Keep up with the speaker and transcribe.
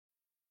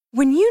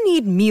When you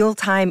need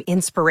mealtime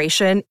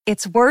inspiration,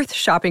 it's worth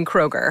shopping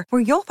Kroger,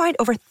 where you'll find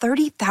over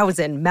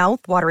 30,000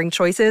 mouth-watering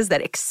choices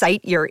that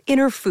excite your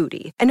inner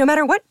foodie. And no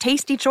matter what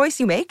tasty choice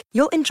you make,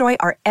 you'll enjoy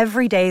our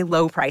everyday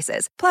low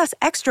prices, plus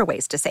extra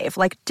ways to save,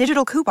 like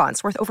digital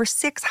coupons worth over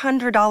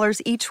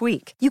 $600 each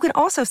week. You can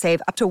also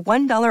save up to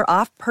 $1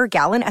 off per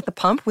gallon at the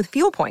pump with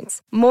fuel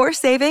points. More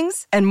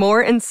savings and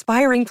more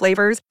inspiring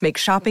flavors make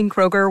shopping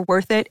Kroger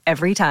worth it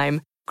every time.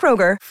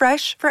 Kroger,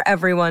 fresh for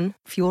everyone.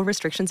 Fuel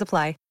restrictions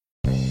apply.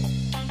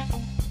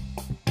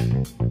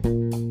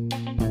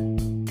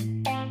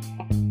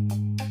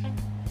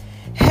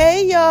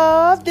 Hey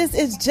y'all, this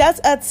is Just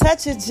a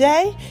Touch of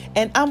J,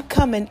 and I'm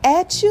coming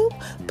at you,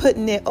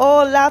 putting it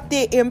all out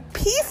there in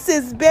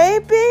pieces,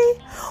 baby.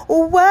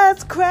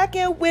 What's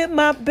cracking with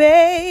my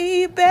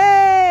babies?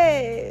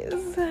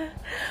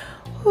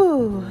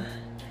 Whew.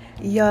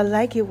 Y'all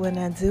like it when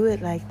I do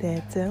it like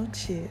that,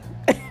 don't you?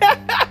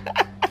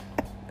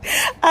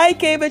 I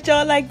came at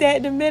y'all like that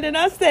in a minute.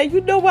 I said,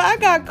 you know what? I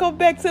got to come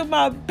back to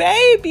my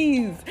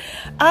babies.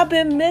 I've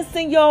been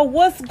missing y'all.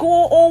 What's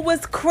going on?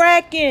 What's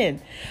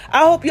cracking?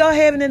 I hope y'all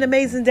having an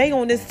amazing day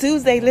on this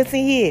Tuesday.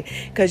 Listen here.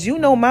 Because you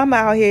know mama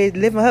out here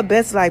living her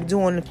best life,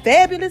 doing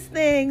fabulous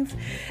things.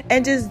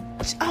 And just,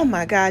 oh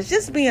my gosh,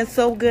 just being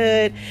so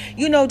good.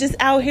 You know, just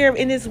out here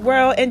in this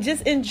world and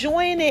just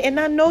enjoying it. And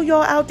I know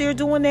y'all out there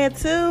doing that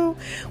too.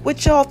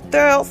 With y'all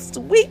thorough,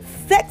 sweet,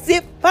 sexy,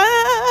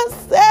 fine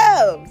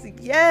selves.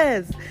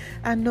 Yes,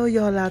 I know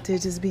y'all out there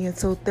just being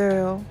so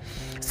thorough.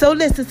 So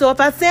listen, so if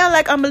I sound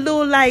like I'm a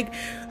little like,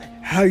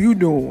 how you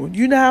doing?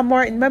 You know how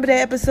Martin, remember that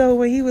episode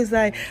where he was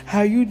like,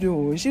 how you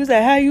doing? She was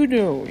like, how you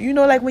doing? You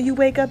know, like when you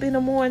wake up in the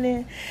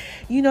morning,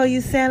 you know, you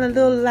sound a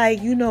little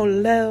like, you know,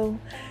 low.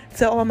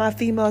 To all my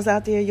females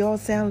out there, y'all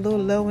sound a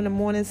little low in the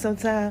morning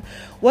sometimes.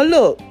 Well,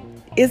 look,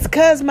 it's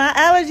because my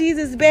allergies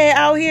is bad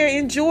out here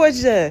in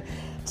Georgia.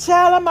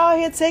 Child, I'm out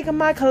here taking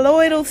my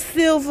colloidal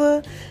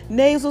silver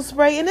nasal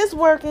spray, and it's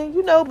working,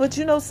 you know, but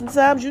you know,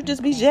 sometimes you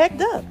just be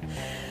jacked up.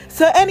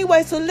 So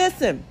anyway, so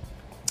listen,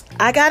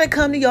 I got to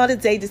come to y'all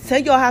today to tell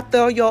y'all how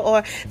thorough y'all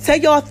are, tell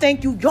y'all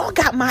thank you. Y'all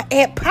got my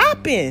app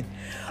popping.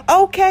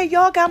 Okay,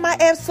 y'all got my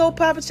app so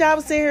popping. Child, I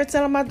was sitting here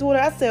telling my daughter,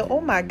 I said, oh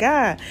my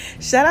God,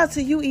 shout out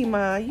to you,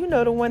 Iman. You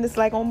know, the one that's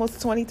like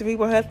almost 23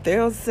 with her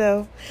thorough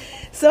self.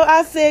 So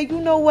I said, you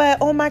know what?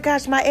 Oh my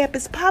gosh, my app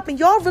is popping.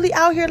 Y'all really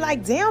out here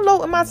like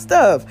downloading my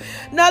stuff.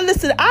 Now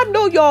listen, I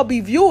know y'all be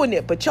viewing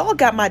it, but y'all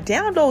got my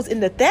downloads in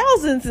the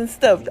thousands and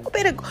stuff.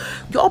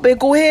 Y'all better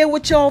go ahead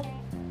with y'all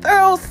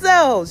thorough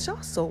selves.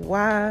 Y'all so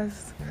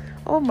wise.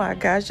 Oh my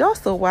gosh, y'all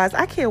so wise.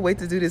 I can't wait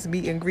to do this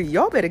meet and greet.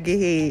 Y'all better get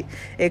ahead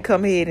and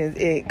come ahead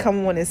and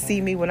come on and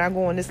see me when I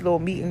go on this little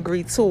meet and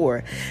greet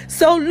tour.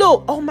 So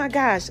look, oh my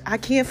gosh, I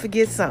can't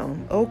forget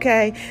something,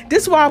 okay?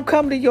 This is why I'm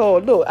coming to y'all.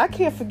 Look, I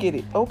can't forget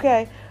it,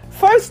 okay?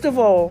 First of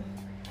all,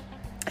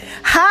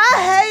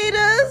 hi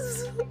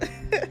haters.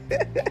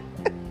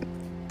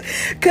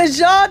 Because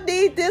y'all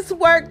need this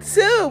work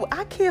too.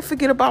 I can't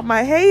forget about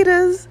my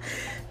haters.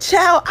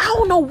 Child, I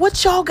don't know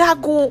what y'all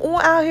got going on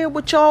out here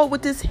with y'all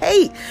with this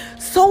hate.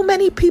 So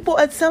many people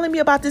are telling me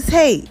about this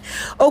hate.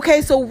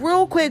 Okay, so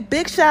real quick,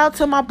 big shout out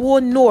to my boy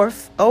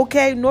North.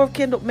 Okay, North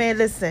Kendall, man,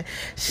 listen.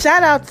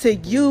 Shout out to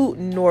you,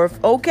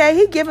 North. Okay,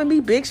 he giving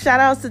me big shout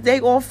outs today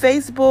on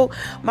Facebook,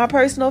 my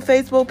personal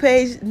Facebook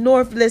page.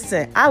 North,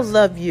 listen, I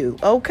love you.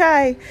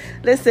 Okay,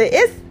 listen,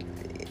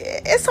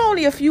 it's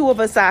only a few of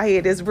us out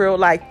here that's real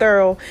like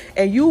thorough,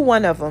 and you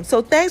one of them.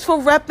 So thanks for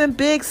repping,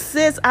 big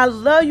sis. I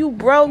love you,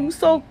 bro. You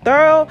so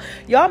thorough.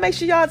 Y'all make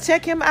sure y'all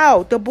check him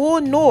out. The boy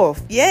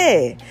North.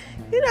 Yeah.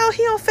 You know,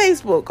 he on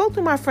Facebook. Go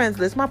through my friends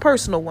list, my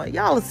personal one.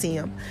 Y'all will see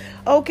him.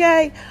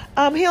 Okay.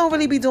 He don't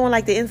really be doing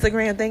like the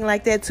Instagram thing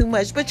like that too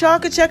much. But y'all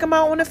can check him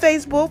out on the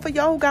Facebook. For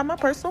y'all who got my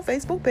personal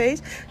Facebook page,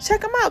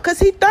 check him out because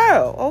he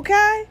thorough.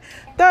 Okay.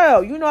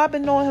 Thorough. You know, I've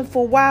been knowing him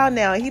for a while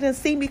now. He didn't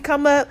see me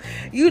come up,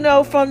 you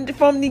know, from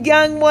the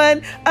young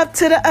one up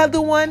to the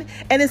other one.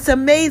 And it's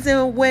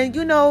amazing when,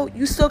 you know,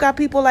 you still got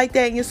people like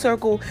that in your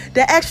circle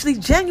that actually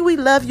genuinely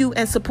love you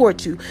and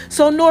support you.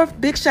 So North,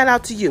 big shout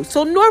out to you.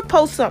 So North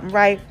posts something,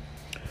 right,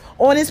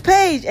 on his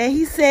page, and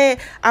he said,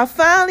 I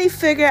finally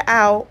figured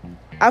out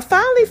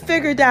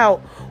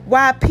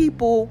why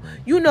people,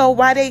 you know,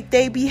 why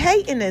they be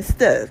hating and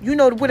stuff. You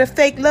know, where the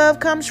fake love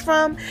comes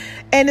from,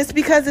 and it's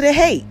because of the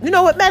hate. You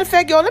know what? Matter of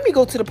fact, y'all, let me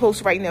go to the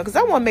post right now because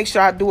I want to make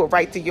sure I do it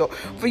right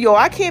for y'all.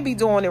 I can't be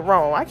doing it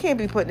wrong. I can't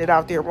be putting it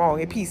out there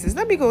wrong in pieces.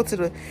 Let me go to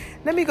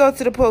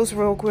the post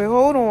real quick.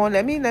 Hold on.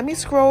 Let me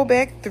scroll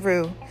back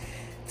through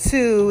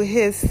to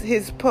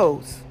his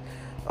post.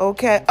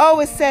 Okay. Oh,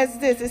 it says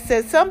this. It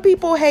says some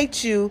people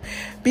hate you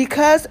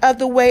because of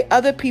the way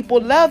other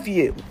people love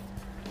you.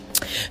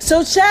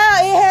 So,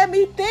 child, it had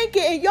me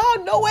thinking, and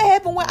y'all know what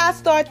happened when I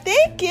start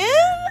thinking.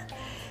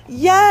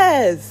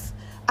 Yes,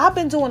 I've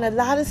been doing a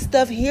lot of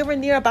stuff here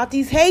and there about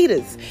these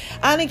haters.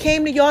 I done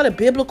came to y'all the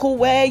biblical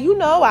way. You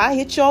know, I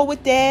hit y'all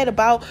with that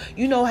about,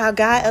 you know, how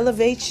God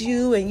elevates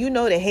you, and you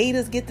know, the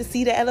haters get to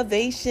see the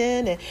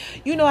elevation, and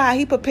you know how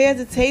he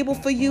prepares a table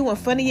for you in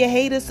front of your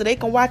haters so they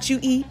can watch you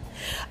eat.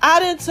 I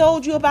done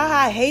told you about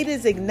how hate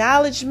is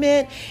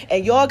acknowledgement,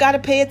 and y'all got to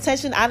pay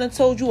attention. I done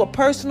told you a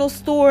personal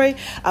story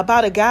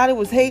about a guy that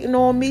was hating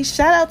on me.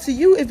 Shout out to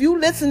you if you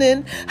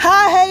listening.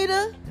 Hi,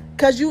 hater.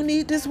 Because you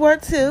need this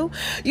work too.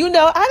 You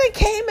know, I done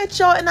came at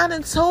y'all and I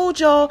done told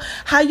y'all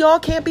how y'all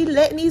can't be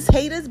letting these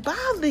haters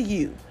bother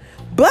you.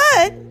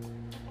 But,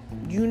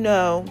 you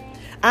know,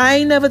 I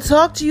ain't never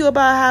talked to you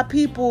about how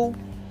people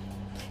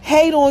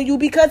hate on you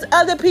because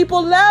other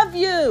people love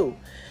you.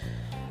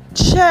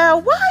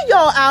 Child, why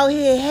y'all out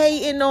here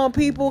hating on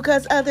people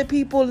because other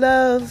people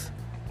love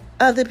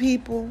other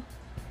people?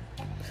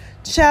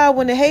 Child,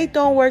 when the hate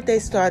don't work, they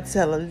start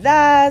telling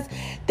lies.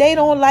 They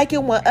don't like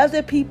it when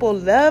other people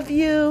love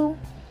you.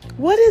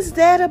 What is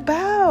that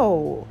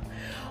about?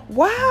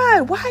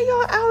 Why? Why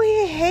y'all out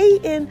here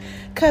hating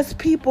because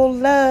people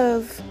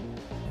love?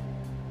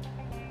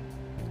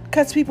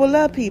 Because people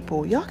love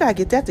people. Y'all got to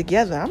get that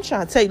together. I'm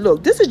trying to tell you,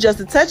 look, this is just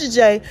a touch of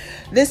J.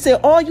 Listen,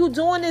 all you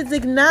doing is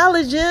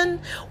acknowledging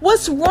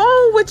what's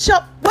wrong with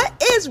y'all. What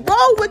is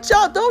wrong with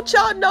y'all? Don't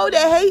y'all know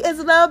that hate is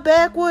love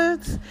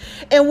backwards?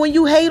 And when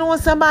you hate on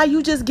somebody,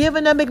 you just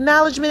giving them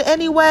acknowledgement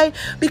anyway.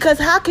 Because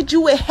how could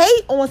you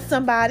hate on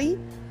somebody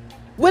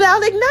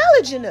without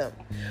acknowledging them?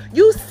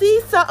 You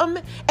see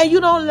something and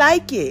you don't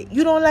like it.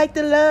 You don't like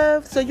the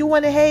love, so you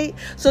want to hate.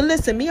 So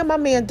listen, me and my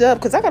man Dub,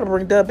 because I got to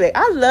bring Dub back.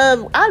 I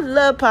love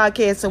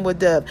podcasting with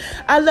Dub.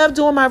 I love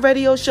doing my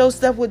radio show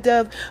stuff with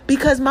Dub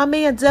because my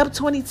man Dub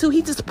 22,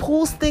 he just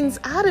pulls things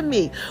out of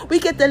me. We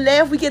get to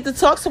laugh, we get to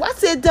talk. So I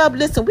said, Dub,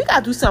 listen, we got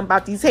to do something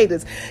about these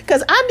haters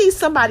because I need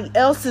somebody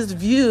else's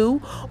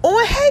view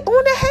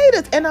on the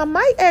haters. And I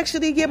might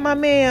actually get my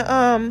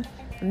man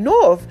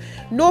North,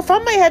 I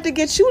might have to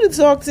get you to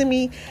talk to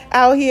me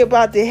out here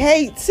about the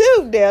hate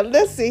too. Now,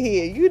 listen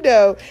here, you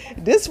know,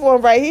 this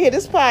one right here,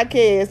 this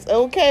podcast,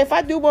 okay, if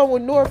I do one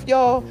with North,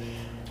 y'all,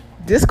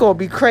 this gonna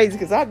be crazy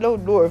because I know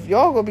North,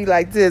 y'all gonna be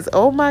like this.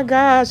 Oh my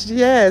gosh,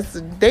 yes,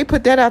 they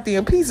put that out there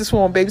in pieces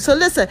for them, baby. So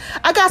listen,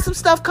 I got some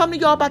stuff coming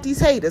to y'all about these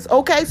haters,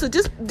 okay? So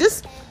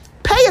just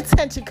pay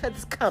attention because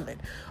it's coming.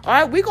 All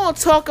right, we're gonna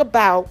talk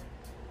about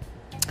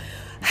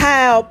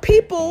how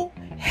people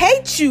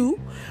hate you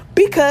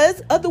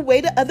because of the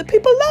way that other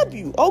people love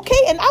you, okay?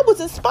 And I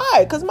was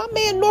inspired because my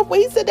man North, when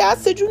he said that, I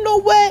said, you know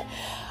what?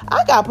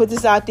 I got to put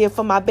this out there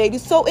for my baby.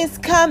 So it's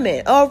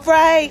coming, all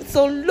right?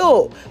 So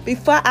look,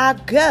 before I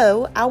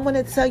go, I want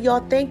to tell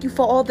y'all thank you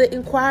for all the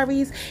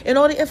inquiries and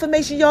all the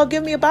information y'all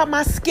give me about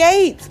my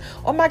skates.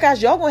 Oh my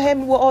gosh, y'all going to have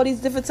me with all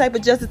these different type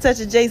of Just a Touch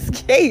of J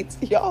skates.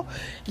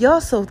 Y'all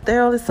so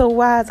thorough and so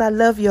wise. I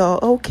love y'all,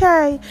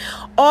 okay?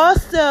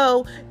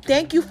 Also,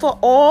 thank you for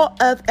all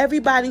of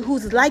everybody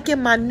who's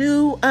liking my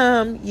new,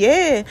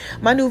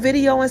 my new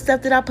video and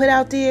stuff that I put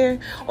out there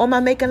on my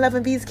Making Love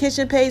and V's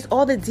Kitchen page,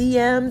 all the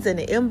DMs and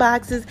the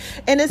inboxes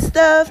and the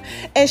stuff.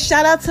 And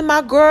shout out to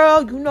my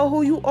girl. You know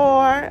who you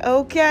are,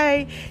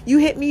 okay? You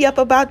hit me up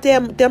about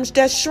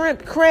that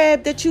shrimp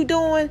crab that you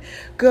doing.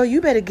 Girl,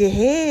 you better get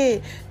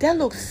head. That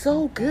looks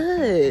so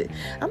good.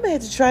 I'm going to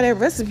have to try that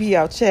recipe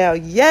out,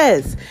 child.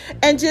 Yes.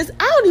 And just,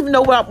 I don't even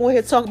know what I'm on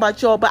here talking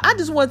about, y'all, but I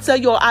just want to tell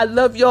y'all I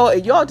love y'all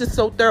and y'all just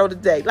so thorough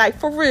today. Like,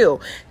 for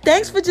real.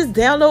 Thanks for just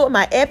downloading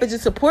my app and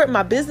just supporting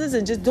my business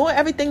and just doing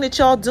everything that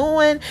y'all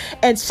doing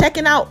and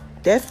checking out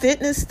that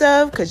fitness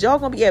stuff, because y'all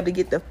gonna be able to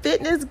get the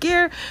fitness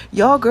gear.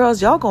 Y'all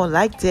girls, y'all gonna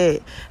like that,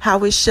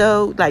 how it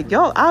showed. Like,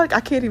 y'all, I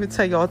can't even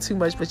tell y'all too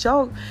much, but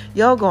y'all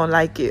gonna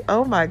like it.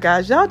 Oh my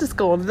gosh, y'all just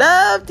gonna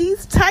love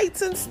these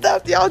tights and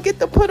stuff y'all get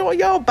to put on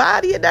y'all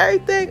body and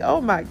everything.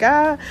 Oh my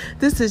God,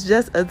 this is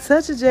just a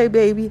touch of J,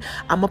 baby.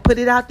 I'm gonna put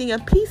it out there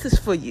in pieces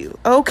for you,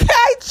 okay?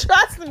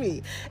 Trust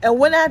me. And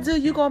when I do,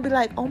 you're gonna be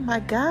like, oh my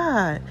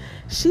God,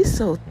 she's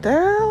so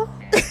thorough.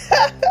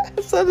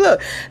 So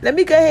look, let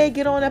me go ahead and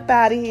get on up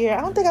out of here.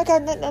 I don't think I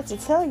got nothing else to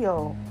tell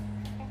y'all.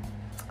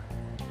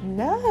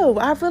 No,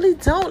 I really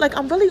don't. Like,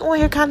 I'm really on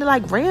here kind of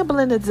like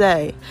rambling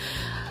today.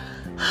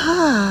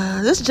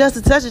 This is just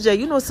a touch of J.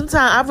 You know, sometimes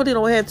I really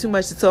don't have too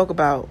much to talk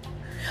about.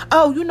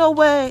 Oh, you know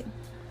what?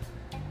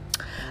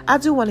 I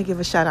do want to give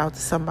a shout out to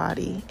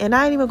somebody. And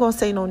I ain't even going to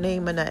say no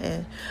name or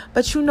nothing.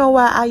 But you know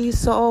what I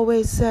used to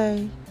always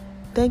say?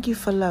 Thank you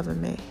for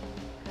loving me.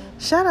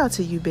 Shout out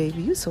to you,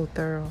 baby. You so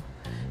thorough.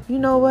 You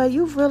know what?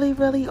 You really,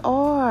 really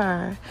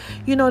are.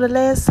 You know, the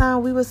last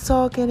time we was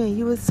talking and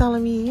you was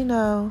telling me, you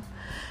know,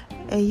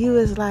 and you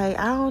was like,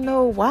 I don't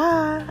know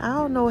why. I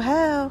don't know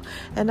how.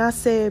 And I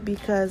said,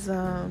 because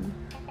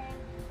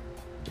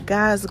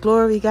God's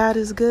glory, God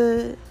is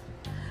good.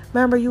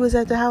 Remember, you was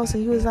at the house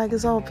and you was like,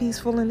 it's all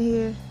peaceful in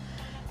here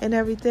and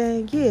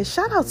everything. Yeah,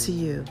 shout out to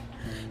you.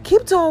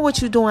 Keep doing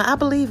what you're doing. I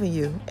believe in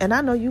you. And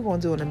I know you're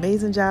going to do an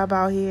amazing job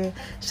out here.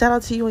 Shout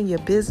out to you and your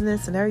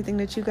business and everything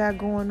that you got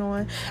going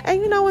on.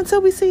 And, you know, until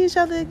we see each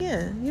other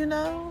again, you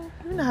know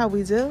how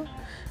we do.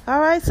 All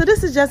right, so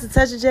this is just a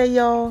touch of J,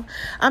 y'all.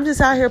 I'm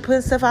just out here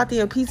putting stuff out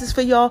there in pieces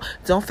for y'all.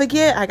 Don't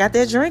forget, I got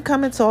that drink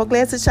coming, tall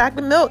glass of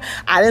chocolate milk.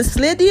 I done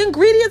slid the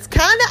ingredients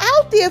kind of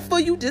out there for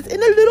you, just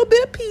in a little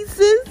bit of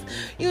pieces.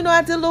 You know,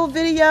 I did a little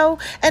video,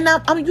 and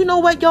I'm you know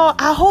what, y'all?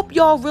 I hope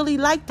y'all really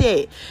liked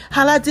it.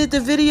 How I did the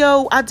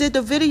video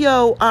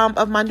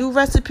of my new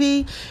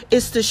recipe.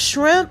 It's the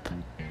shrimp.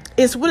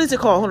 It's, what is it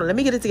called? Hold on, let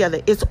me get it together.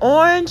 It's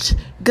orange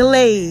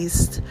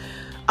glazed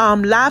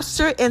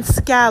lobster and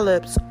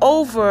scallops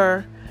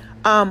over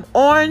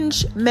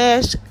orange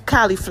mashed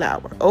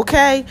cauliflower.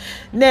 Okay,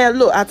 now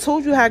look, I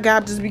told you how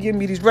God just be giving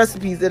me these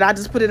recipes that I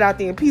just put it out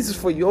there in pieces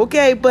for you.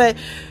 Okay, but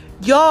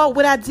y'all,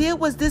 what I did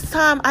was this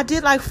time I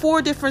did like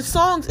 4 different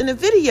songs in the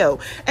video,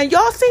 and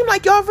y'all seem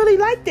like y'all really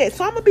like that.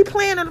 So I'm gonna be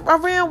playing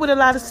around with a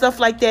lot of stuff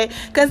like that,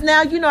 because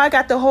now, you know, I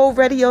got the whole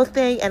radio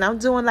thing, and I'm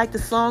doing like the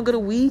song of the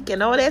week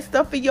and all that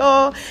stuff for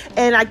y'all.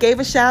 And I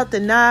gave a shout out to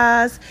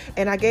Nas,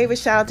 and I gave a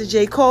shout out to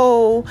J.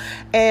 Cole,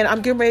 and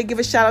I'm getting ready to give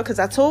a shout out because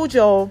I told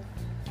y'all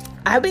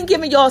I've been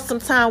giving y'all some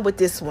time with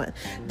this one.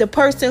 The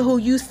person who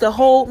used to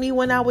hold me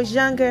when I was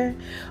younger.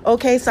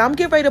 Okay, so I'm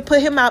getting ready to put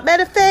him out.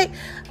 Matter of fact,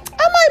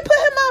 I might put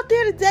him out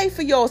there today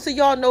for y'all so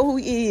y'all know who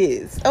he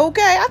is.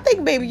 Okay, I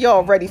think maybe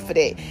y'all ready for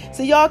that.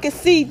 So y'all can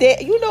see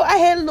that, you know, I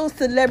had a little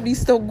celebrity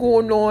stuff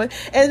going on.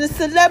 And the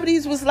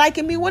celebrities was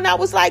liking me when I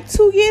was like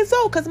 2 years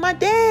old. Because my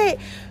dad,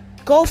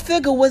 go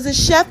figure, was a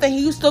chef and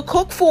he used to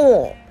cook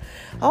for them.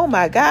 Oh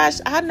my gosh,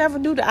 I never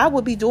knew that I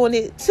would be doing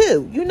it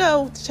too. You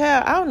know,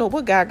 child, I don't know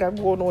what God got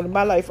going on in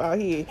my life out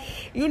here.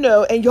 You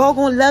know, and y'all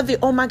gonna love it.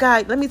 Oh my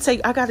God, let me tell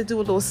you, I gotta do a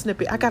little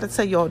snippet. I gotta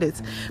tell y'all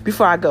this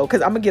before I go,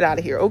 because I'm gonna get out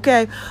of here,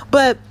 okay?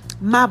 But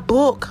my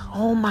book,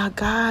 oh my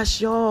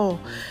gosh, y'all.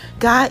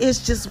 God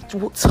is just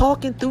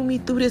talking through me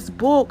through this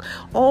book.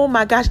 Oh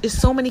my gosh, it's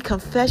so many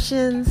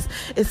confessions.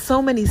 It's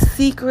so many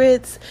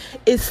secrets.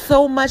 It's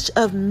so much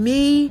of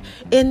me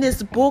in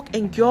this book.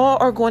 And y'all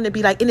are going to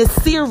be like in this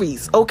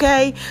series,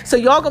 okay? So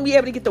y'all going to be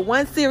able to get the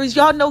one series.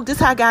 Y'all know this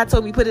how God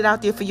told me put it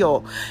out there for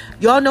y'all.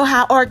 Y'all know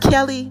how R.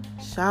 Kelly...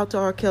 Shout out to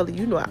R. Kelly.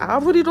 You know, I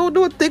really don't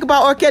know what to think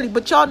about R. Kelly,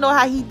 but y'all know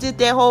how he did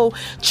that whole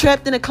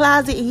trapped in a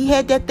closet, and he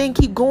had that thing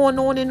keep going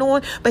on and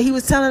on, but he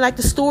was telling like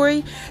the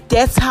story.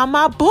 That's how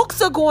my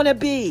books are going to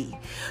be.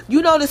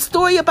 You know, the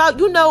story about,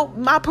 you know,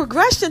 my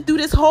progression through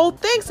this whole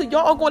thing. So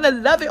y'all are going to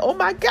love it. Oh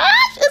my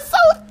gosh, it's so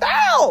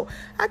thorough.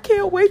 I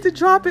can't wait to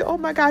drop it. Oh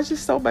my gosh, there's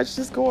so much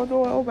just going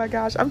on. Oh my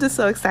gosh, I'm just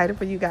so excited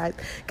for you guys,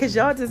 because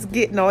y'all just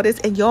getting all this.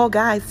 And y'all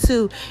guys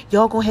too,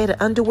 y'all gonna have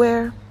the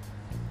underwear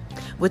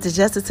with the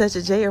Just a Touch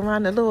of J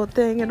around the little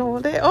thing and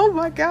all that. Oh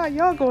my God,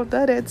 y'all gonna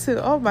do that too.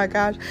 Oh my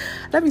gosh.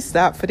 Let me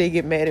stop before they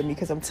get mad at me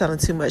because I'm telling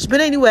too much.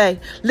 But anyway,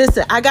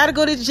 listen, I gotta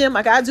go to the gym.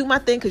 I gotta do my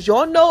thing, because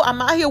y'all know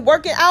I'm out here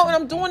working out and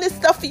I'm doing this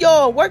stuff for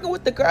y'all, working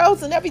with the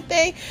girls and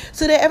everything,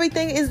 so that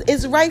everything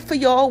is right for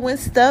y'all when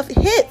stuff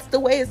hits the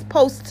way it's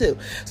supposed to.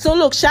 So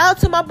look, shout out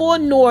to my boy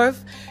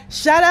North.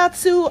 Shout out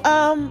to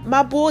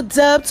my boy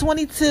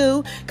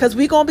Dub22, because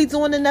we're going to be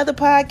doing another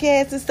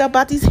podcast and stuff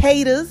about these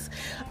haters.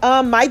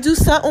 Might do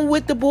something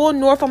with the boy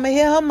North. I'm going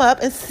to hit him up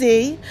and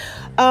see.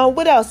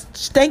 What else?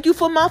 Thank you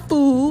for my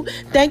food.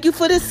 Thank you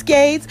for the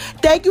skates.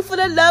 Thank you for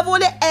the love on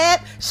the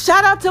app.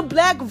 Shout out to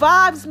Black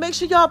Vibes. Make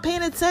sure y'all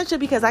paying attention,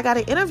 because I got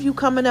an interview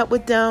coming up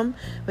with them.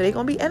 But they're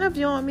going to be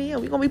interviewing me,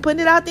 and we're going to be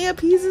putting it out there in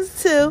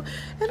pieces too.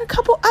 And a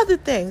couple other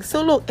things.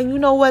 So look, and you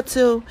know what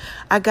too?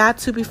 I got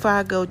to, before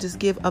I go, just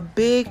give a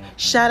big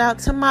shout out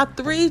to my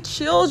 3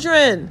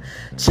 children.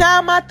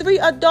 Child, my 3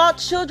 adult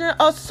children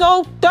are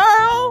so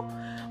thorough.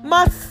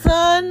 My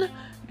son...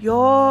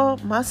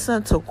 my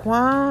son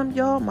Taquam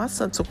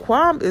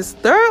is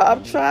thorough.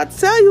 I'm trying to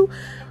tell you,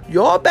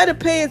 y'all better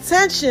pay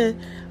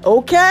attention,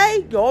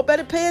 okay? Y'all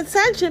better pay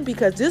attention,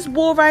 because this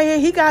boy right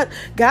here,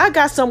 God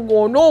got something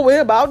going on with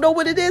him, but I don't know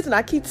what it is, and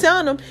I keep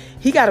telling him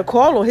he got a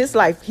call on his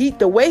life.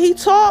 The way he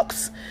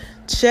talks,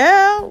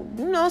 child,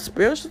 you know,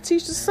 spiritual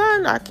teacher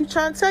son. I keep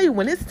trying to tell you,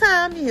 when it's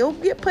time, he'll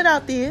get put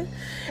out there.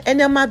 And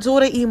then my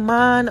daughter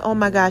Iman, oh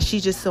my gosh,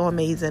 she's just so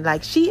amazing.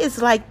 Like, she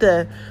is like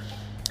the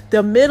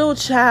middle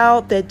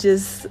child that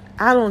just,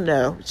 I don't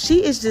know.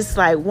 She is just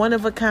like one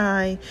of a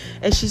kind,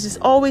 and she's just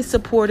always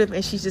supportive,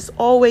 and she's just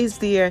always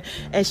there,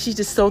 and she's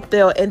just so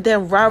thorough. And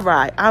then Rai,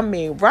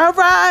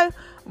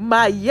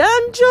 my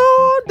young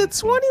John, the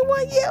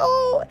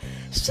 21-year-old,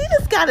 she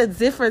just got a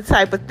different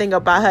type of thing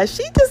about her.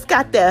 She just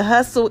got that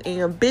hustle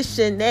and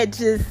ambition that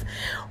just,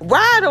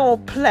 Rai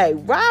don't play.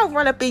 Rai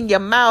run up in your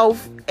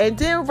mouth, and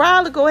then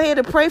Rai will go ahead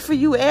and pray for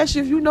you, ask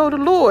you if you know the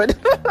Lord.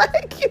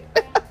 Like, you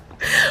know.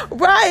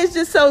 Rai is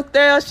just so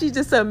thorough. She's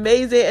just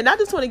amazing. And I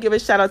just want to give a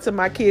shout out to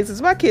my kids,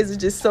 because my kids are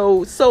just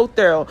so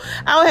thorough.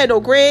 I don't have no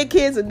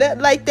grandkids or nothing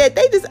like that.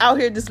 They just out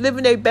here just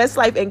living their best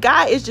life, and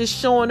God is just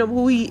showing them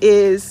who he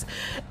is.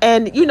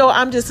 And you know,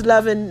 I'm just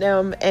loving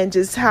them, and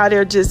just how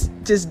they're just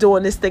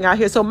doing this thing out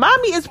here. So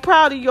mommy is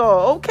proud of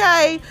y'all,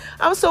 okay?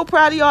 I'm so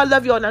proud of y'all. I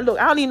love y'all. Now look,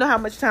 I don't even know how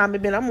much time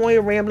it's been. I'm on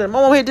here rambling. I'm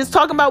on here just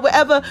talking about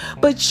whatever.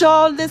 But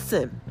y'all,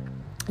 listen,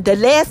 the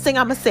last thing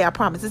I'm gonna say, I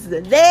promise, this is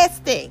the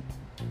last thing.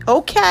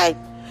 Okay,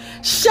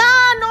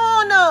 shine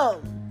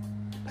on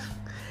them,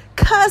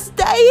 'cause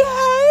they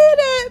hate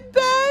it,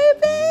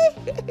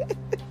 baby.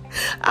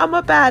 I'm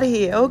up out of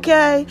here,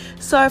 okay?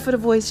 Sorry for the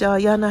voice, y'all.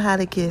 Y'all know how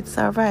it gets,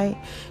 all right?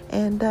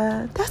 And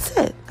that's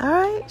it, all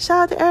right?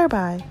 Shout out to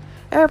everybody.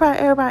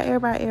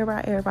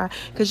 Everybody.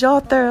 Because y'all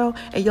thorough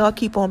and y'all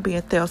keep on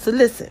being thorough. So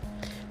listen,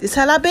 this is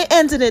how I've been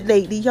ending it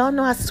lately. Y'all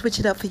know I switch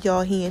it up for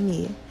y'all here and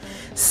there.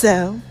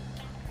 So,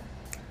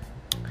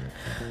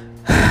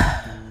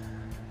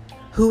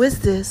 who is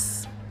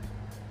this?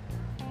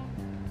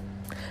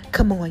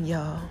 Come on,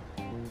 y'all.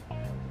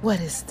 What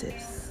is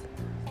this?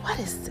 What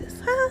is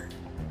this, huh?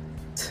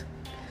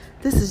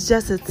 This is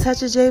just a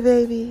touch of J,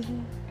 baby.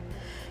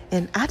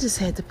 And I just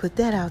had to put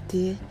that out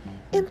there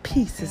in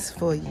pieces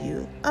for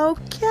you.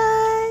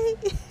 Okay?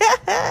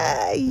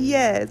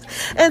 Yes.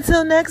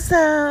 Until next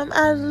time,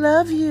 I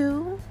love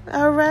you.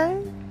 All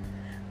right?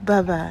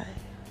 Bye-bye.